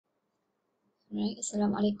Right,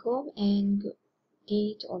 Assalamualaikum and good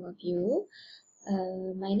day to all of you.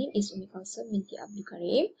 My name is KALSUM binti Abdul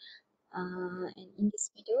Karim, and in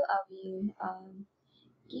this video I will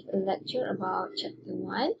give a lecture about chapter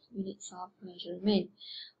 1, units of measurement.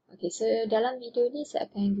 Okay, so dalam video ni saya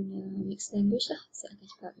akan guna mixed language lah. Saya akan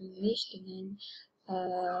cakap English dengan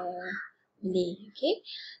Malay. Okay,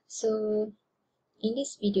 so in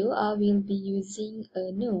this video, I will be using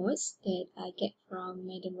a notes that I get from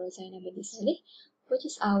Madam Rozaina binti Saleh, which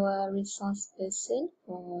is our resource person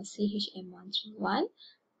for CHM131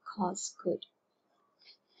 course code.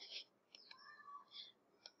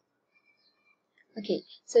 Okay,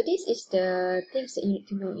 so this is the things that you need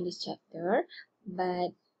to know in this chapter,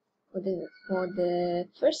 but for the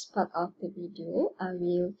first part of the video, I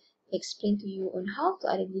will explain to you on how to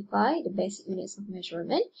identify the basic units of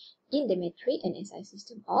measurement in the metric and SI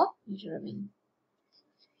system of measurement.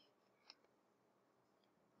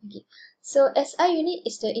 Okay, so SI unit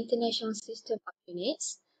is the international system of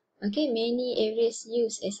units. Okay, many areas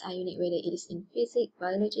use SI unit, whether it is in physics,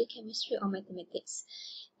 biology, chemistry, or mathematics.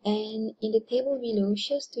 And in the table below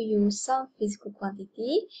shows to you some physical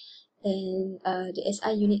quantity and the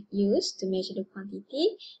SI unit used to measure the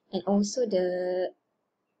quantity, and also the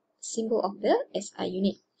symbol of the SI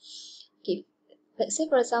unit. Okay, let's say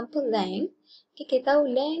for example length. Okay, kita tahu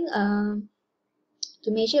length, to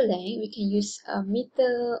measure length we can use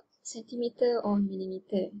meter, centimeter, or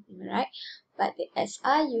millimeter, right? But the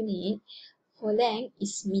SI unit for length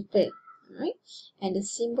is meter, right? And the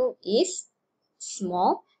symbol is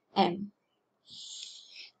small m.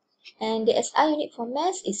 And the SI unit for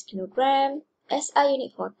mass is kilogram. SI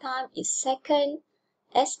unit for time is second.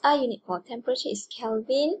 SI unit for temperature is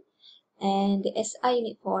Kelvin. And the SI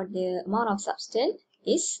unit for the amount of substance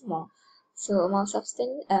is mole. So amount of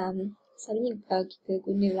substance selalunya kita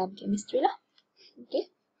guna dalam chemistry lah. Okay.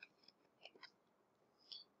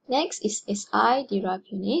 Next is SI derived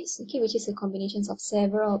units, okay, which is a combination of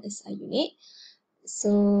several SI unit.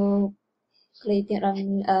 So kalau kita tengok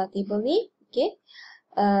dalam table ni, okay.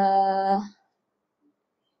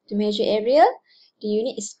 To measure area, the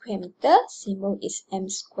unit is square meter, symbol is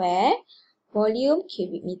m square, volume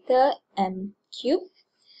cubic meter, m cube,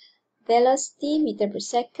 velocity meter per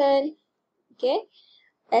second, okay,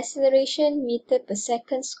 acceleration meter per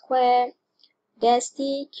second square,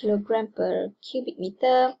 density kilogram per cubic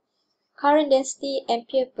meter, current density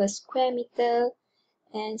ampere per square meter,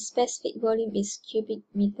 and specific volume is cubic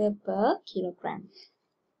meter per kilogram.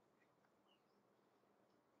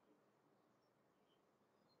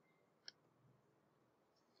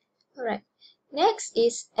 Alright, next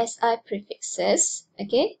is SI prefixes.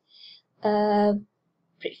 Okay, so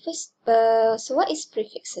what is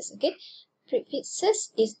prefixes? Okay, prefixes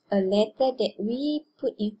is a letter that we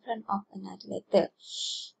put in front of another letter,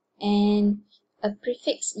 and a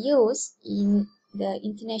prefix used in the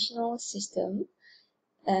international system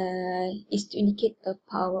is to indicate a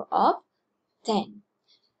power of 10.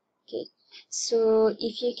 Okay, so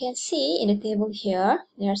if you can see in the table here,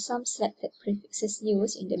 there are some selected prefixes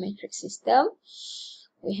used in the metric system.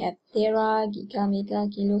 We have tera, giga, mega,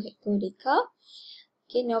 kilo, hecto, deca.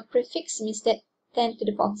 Okay, now prefix means that 10 to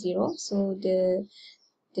the power of 0, so the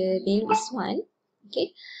value is 1.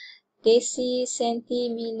 Okay, deci, centi,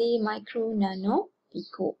 milli, micro, nano,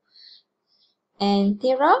 pico. And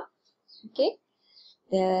tera, okay,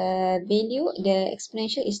 the value, the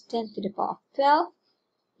exponential is 10 to the power of 12.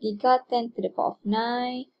 Giga 10 to the power of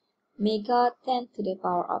 9, mega 10 to the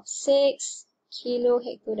power of 6, kilo,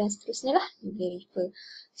 hekto, dan seterusnya lah. You boleh refer.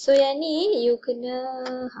 So yang ni you kena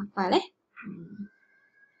hafal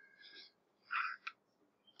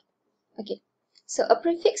Okay, so a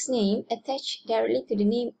prefix name attached directly to the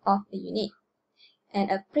name of a unit, and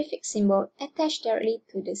a prefix symbol attached directly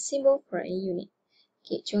to the symbol for a unit.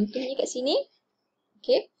 Okay, contohnya kat sini.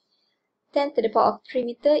 Okay, 10 to the power of 3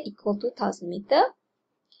 meter equal to 1000 meter.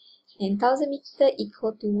 And 1000 meter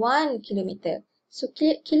equal to 1 kilometer. So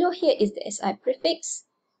kilo here is the SI prefix.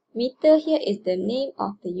 Meter here is the name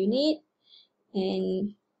of the unit.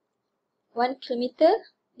 And 1 kilometer,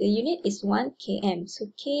 the unit is 1 km. So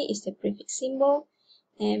K is the prefix symbol.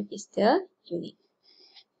 M is the unit.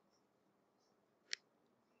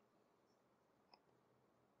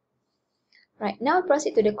 Right, now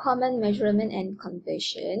proceed to the common measurement and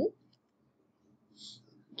conversion.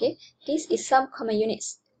 Okay, this is some common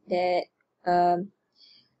units that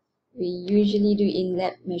we usually do in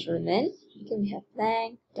lab measurement. Okay, we have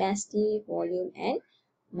length, density, volume, and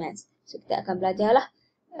mass. So kita akan belajarlah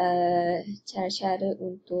cara-cara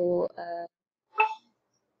untuk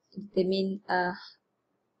determine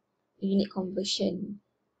unit conversion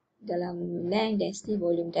dalam length, density,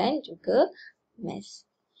 volume, dan juga math.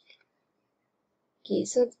 Okay,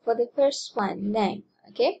 so for the first one, length.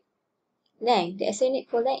 Okay, length. The SI unit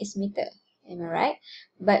for length is meter. Am I right?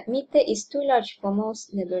 But meter is too large for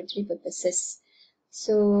most laboratory purposes.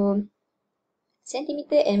 So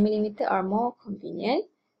centimeter and millimeter are more convenient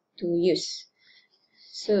to use.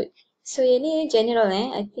 So yang ni general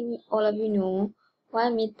I think all of you know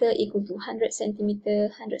 1 meter equal to 100 centimeter,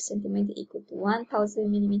 100 centimeter equal to 1000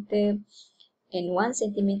 millimeter, and 1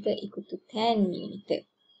 centimeter equal to 10 millimeter.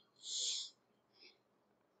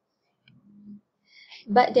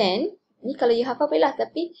 But then, ni kalau you hafal boleh lah,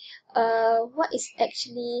 tapi what is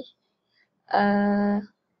actually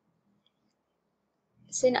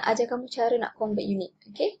saya nak ajar kamu cara nak convert unit,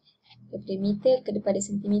 okay? Daripada meter kepada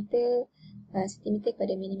sentimeter, sentimeter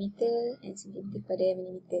kepada millimeter, and sentimeter kepada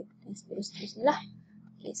millimeter, dan seterusnya lah.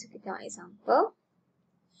 Okay, so kita tengok example.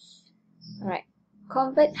 Alright,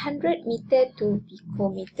 convert 100 meter to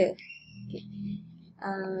picometer. Okay.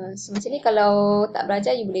 So macam ni kalau tak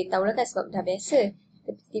belajar, you boleh tahu lah kan sebab dah biasa.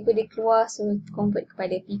 Tiba-tiba dia keluar, so convert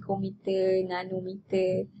kepada picometer,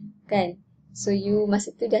 nanometer, kan? So you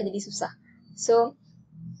masa tu dah jadi susah. So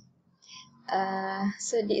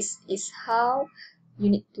this is how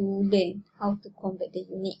you need to learn how to convert the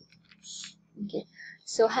unit. Okay.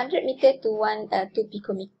 So 100 meter to 2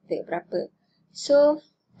 picometer berapa? So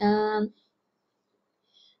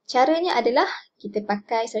caranya adalah kita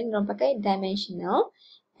pakai, selain orang pakai dimensional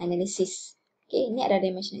analysis. Okay, ini adalah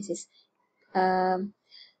dimensional analysis.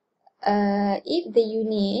 If the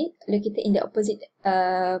unit located in the opposite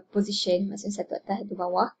position, maksudnya satu atas satu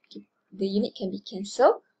bawah, the unit can be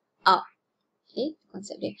cancelled out. Okay,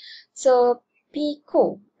 konsep dia. So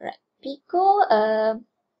pico, right? Pico,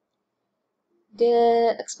 the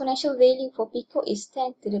exponential value for pico is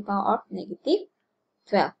 10 to the power of negative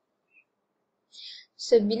 12.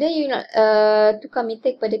 So bila you nak tukar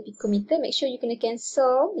meter kepada picometer, make sure you kena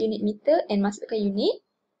cancel unit meter and masukkan unit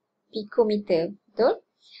picometer. Betul?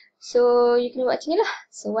 So you kena buat macam ni lah.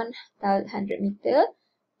 So 100 meter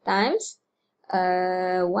times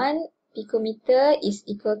 1 picometer is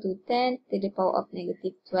equal to 10 to the power of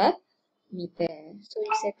negative 12 meter. So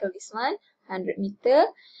you settle this one, 100 meter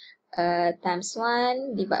times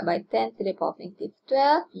 1 divided by 10 to the power of negative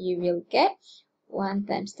 12, you will get 1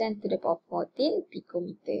 times 10 to the power of 14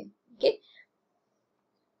 picometer. Okay.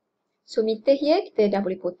 So meter here kita dah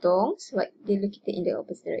boleh potong sebab dia located in the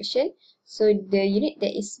opposite direction. So the unit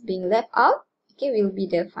that is being left out, okay, will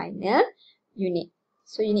be the final unit.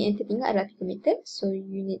 So unit yang tertinggal adalah picometer. So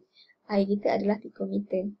unit I kita adalah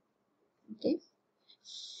picometer. Okay.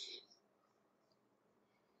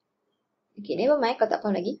 Okay, never mind kalau tak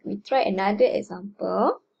faham lagi. We try another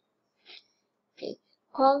example. Okay.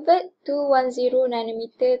 Convert 210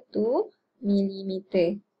 nanometer to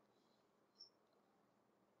millimeter.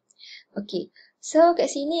 Okay, so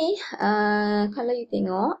kat sini kalau you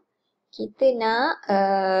tengok, kita nak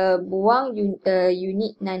buang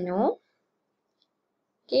unit nano.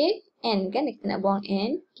 Okay, N kan, kita nak buang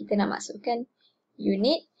N. Kita nak masukkan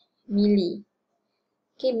unit milli.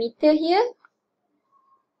 Okay, meter here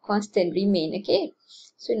constant, remain. Okay,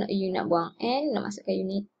 so you nak buang N, nak masukkan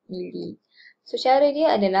unit milli. So cara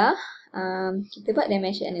dia adalah kita buat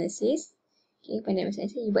dimension analysis. Okay, pada dimension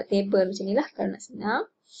analysis, you buat table macam ni lah kalau nak senang.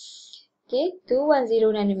 Okay,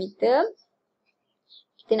 210 nanometer.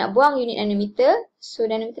 Kita nak buang unit nanometer. So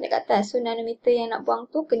nanometer nak kat atas. So nanometer yang nak buang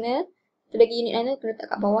tu kena, tu lagi unit nano kena letak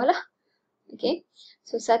kat bawah lah. Okay,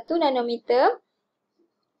 so 1 nanometer,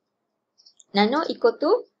 nano equal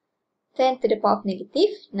to 10 to the power of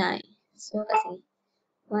negative 9. So kat sini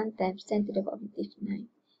 1 times 10 to the power of negative 9.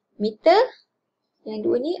 Meter yang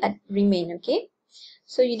dua ni remain. Okay,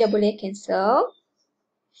 so you dah boleh cancel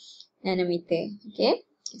nanometer. Okay,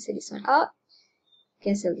 cancel this one out,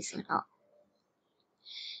 cancel this one out.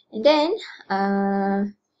 And then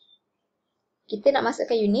kita nak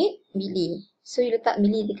masukkan unit milli. So you letak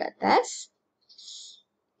milli dekat atas.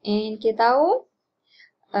 And kita tahu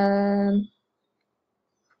 1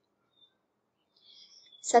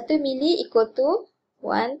 milli equal to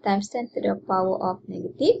 1 times 10 to the power of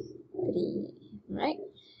negative 3. Right?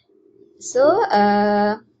 So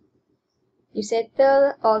you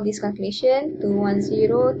settle all this calculation.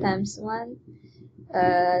 210 times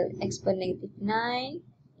 1 exponent negative 9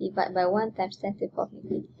 divided by 1 times 10 to the power of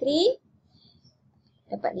negative 3.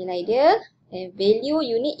 Dapat nilai dia. And value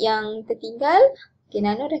unit yang tertinggal, okay,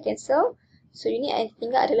 nano dah cancel. So unit yang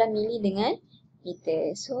tertinggal adalah milli dengan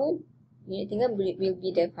meter. So unit tinggal will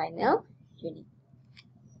be the final unit.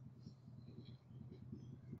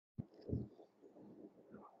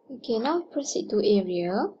 Okay, now proceed to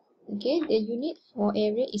area. Okay, the unit for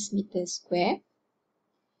area is meter square.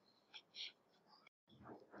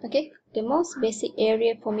 Okay, the most basic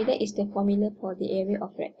area formula is the formula for the area of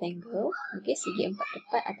rectangle. Okay, segi 4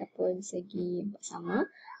 tepat ataupun segi 4 sama.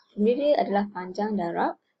 Formula dia adalah panjang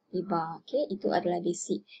darab lebar. Okay, itu adalah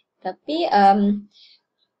basic. Tapi,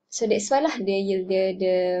 so that's why lah the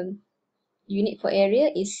unit for area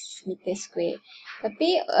is meter square.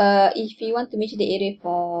 Tapi, if you want to measure the area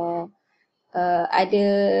for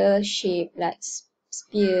other shape like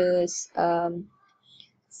spheres,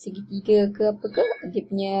 segitiga ke apa ke, dia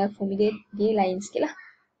punya formula dia lain sikit lah.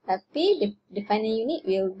 Tapi the final unit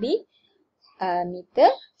will be meter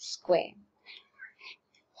square.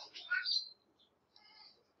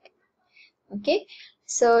 Okay,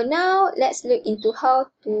 so now let's look into how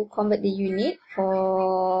to convert the unit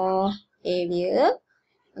for area.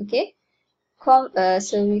 Okay,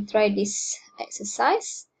 so we try this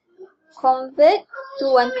exercise. Convert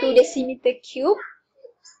 212 decimeter cube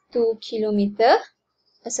to kilometer.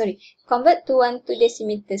 Convert 212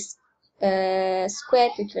 decimeters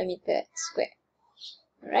square to kilometer square.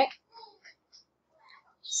 Alright.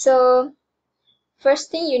 So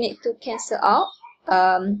first thing you need to cancel out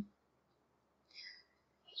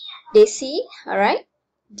deci, alright,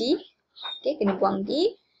 D. Okay, kena buang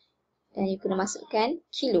D dan you kena masukkan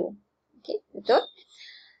kilo. Okay, betul.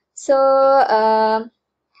 So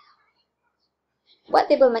buat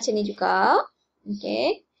table macam ni juga.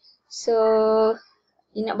 Okay, so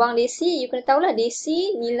you nak buang deci, you kena tahulah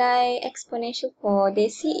deci, nilai exponential for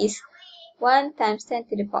deci is 1 times 10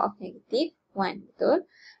 to the power of negative 1, betul?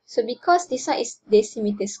 So because this one is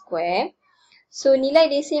decimeter square, so nilai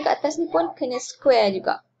deci yang kat atas ni pun kena square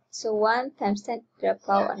juga. So 1 times 10 to the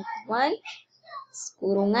power of 1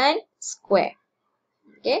 kurungan square.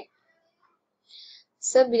 Okay.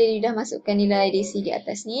 So bila you dah masukkan nilai deci di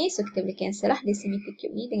atas ni, so kita boleh cancel lah decimeter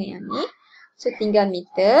cube ni dengan yang ni. So tinggal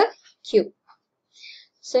meter cube.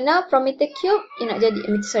 So now from meter cube,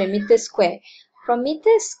 meter square. From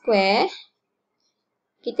meter square,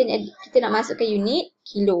 kita nak masukkan unit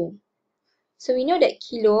kilo. So we know that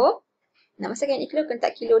kilo, nak masukkan unit kilo, kena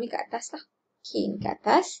letak kilo ni kat atas lah. Okay, ni kat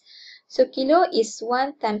atas. So kilo is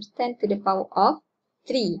 1 times 10 to the power of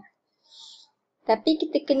 3. Tapi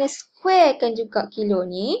kita kena squarekan juga kilo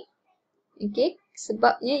ni. Okay,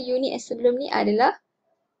 sebabnya unit yang sebelum ni adalah,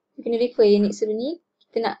 you kena refer unit sebelum ni,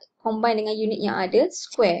 kita nak combine dengan unit yang ada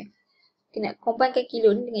square. Kita nak combinekan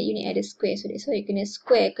kilo ni dengan unit yang ada square. So that's why you kena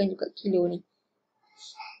squarekan juga kilo ni.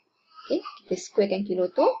 Okay, kita squarekan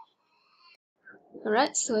kilo tu.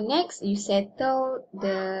 Alright, so next you settle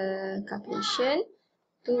the calculation.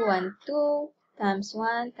 212 times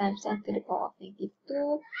 1 times 10 to the power of negative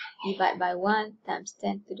 2 divided by 1 times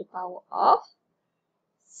 10 to the power of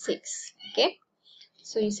 6. Okay,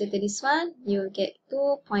 so you settle this one, you will get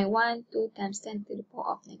 2.12 times 10 to the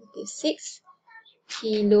power of negative 6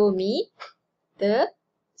 kilometer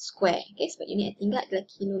square. Okay, sebab unit yang tinggal adalah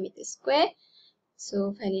kilometer square.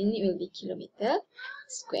 So final unit will be kilometer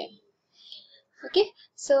square. Okay,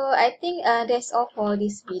 so I think that's all for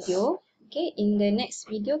this video. Okay, in the next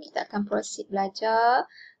video kita akan proceed belajar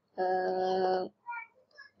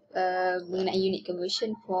mengenai unit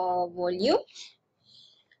conversion for volume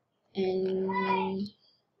and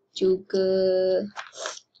juga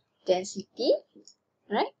density.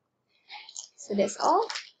 Alright, so that's all.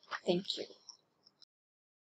 Thank you.